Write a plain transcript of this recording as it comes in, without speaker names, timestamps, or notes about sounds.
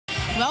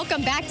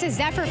Welcome back to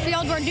Zephyr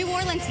Field, where New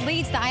Orleans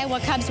leads the Iowa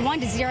Cubs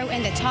 1-0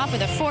 in the top of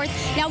the fourth.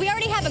 Now, we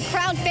already have a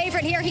crowd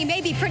favorite here. He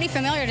may be pretty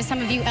familiar to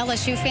some of you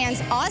LSU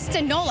fans.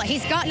 Austin Nola.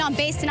 He's gotten on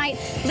base tonight.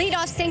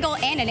 Leadoff single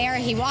and an error.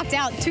 He walked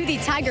out to the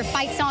Tiger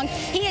Fight song.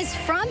 He is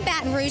from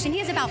Baton Rouge, and he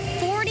has about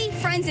 40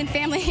 friends and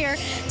family here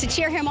to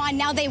cheer him on.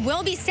 Now, they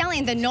will be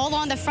selling the Nola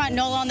on the front,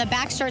 Nola on the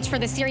back shirts for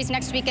the series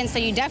next weekend, so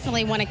you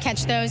definitely want to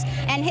catch those.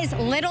 And his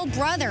little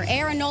brother,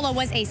 Aaron Nola,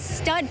 was a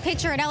stud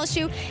pitcher at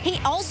LSU. He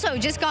also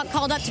just got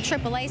called up to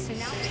AAA, so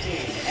now...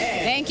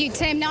 Thank you,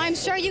 Tim. Now, I'm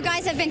sure you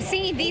guys have been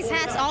seeing these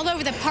hats all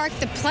over the park.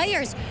 The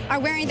players are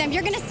wearing them.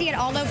 You're going to see it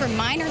all over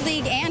minor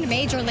league and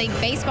major league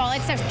baseball.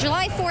 It's a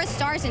July 4th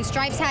Stars and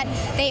Stripes hat.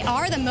 They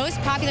are the most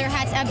popular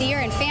hats of the year,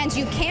 and fans,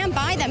 you can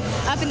buy them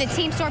up in the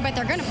team store, but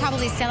they're going to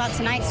probably sell out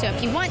tonight. So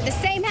if you want the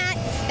same hat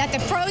that the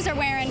pros are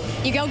wearing,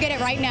 you go get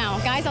it right now.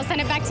 Guys, I'll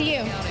send it back to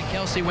you.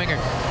 Kelsey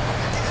Wingert.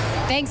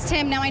 Thanks,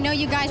 Tim. Now, I know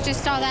you guys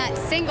just saw that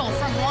single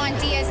from Juan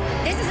Diaz.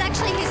 This is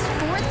actually his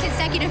 4th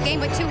consecutive game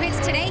with 2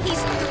 hits. Today,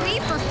 he's 3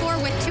 for 4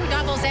 with 2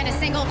 doubles and a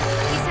single.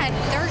 He's had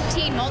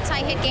 13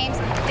 multi-hit games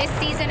this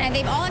season, and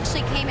they've all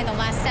actually came in the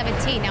last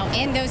 17. Now,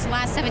 in those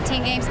last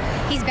 17 games,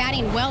 he's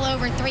batting well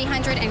over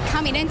 300, and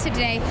coming into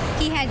today,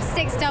 he had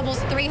 6 doubles,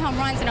 3 home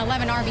runs, and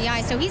 11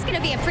 RBI. So he's going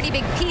to be a pretty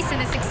big piece in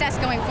the success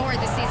going forward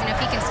this season if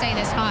he can stay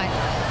this hot.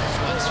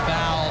 One's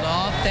fouled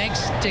off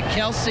thanks to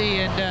Kelsey,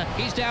 and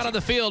he's down on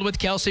the field with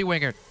Kelsey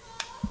Wingert.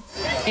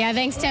 Yeah,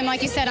 thanks, Tim.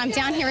 Like you said, I'm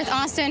down here with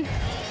Austin.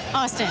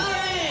 Austin,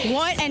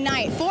 what a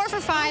night. 4 for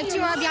 5, 2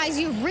 RBIs.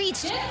 You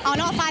reached on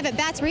all 5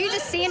 at-bats. Were you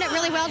just seeing it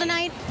really well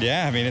tonight?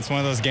 Yeah, I mean, it's one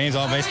of those games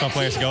all baseball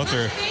players go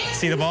through.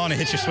 See the ball and it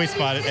hits your sweet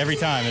spot every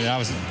time, and I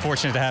was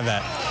fortunate to have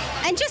that.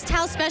 And just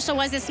how special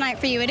was this night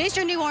for you? It is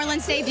your New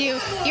Orleans debut.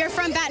 You're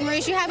from Baton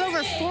Rouge. You have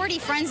over 40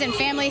 friends and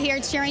family here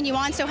cheering you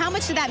on. So how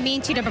much did that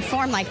mean to you to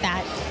perform like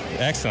that?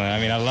 Excellent. I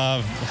mean, I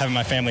love having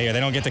my family here. They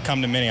don't get to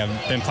come to many.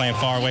 I've been playing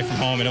far away from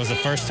home, and it was the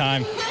first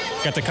time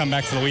I got to come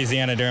back to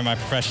Louisiana during my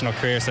professional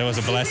career, so it was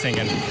a blessing,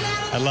 and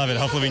I love it.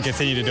 Hopefully we can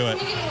continue to do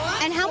it.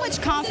 And how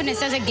much confidence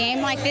does a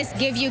game like this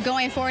give you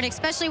going forward,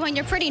 especially when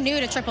you're pretty new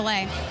to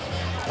AAA?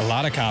 A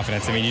lot of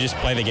confidence. I mean, you just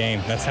play the game.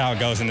 That's how it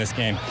goes in this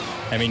game.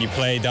 I mean, you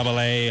play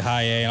AA,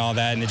 high A, and all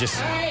that, and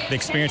the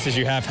experiences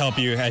you have help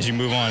you as you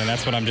move on, and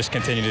that's what I'm just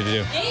continuing to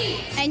do.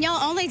 And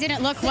y'all only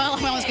didn't look well.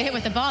 I almost got hit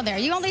with the ball there.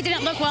 You only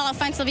didn't look well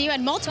offensively. You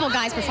had multiple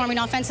guys performing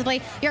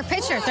offensively. Your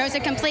pitcher throws a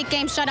complete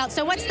game shutout.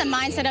 So what's the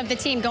mindset of the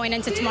team going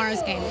into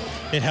tomorrow's game?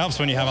 It helps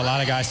when you have a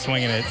lot of guys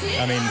swinging it.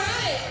 I mean,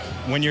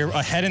 when you're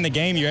ahead in the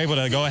game, you're able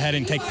to go ahead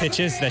and take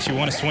pitches that you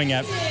want to swing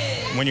at.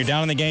 When you're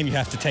down in the game, you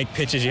have to take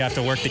pitches, you have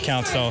to work the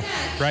count. So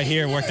right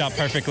here, it worked out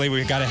perfectly.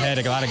 We got ahead.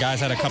 A lot of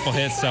guys had a couple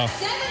hits, so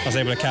I was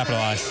able to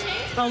capitalize.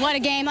 Well, what a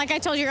game. Like I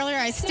told you earlier,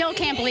 I still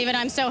can't believe it.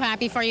 I'm so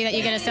happy for you that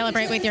you get to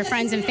celebrate with your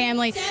friends and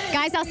family.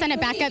 Guys, I'll send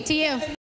it back up to you.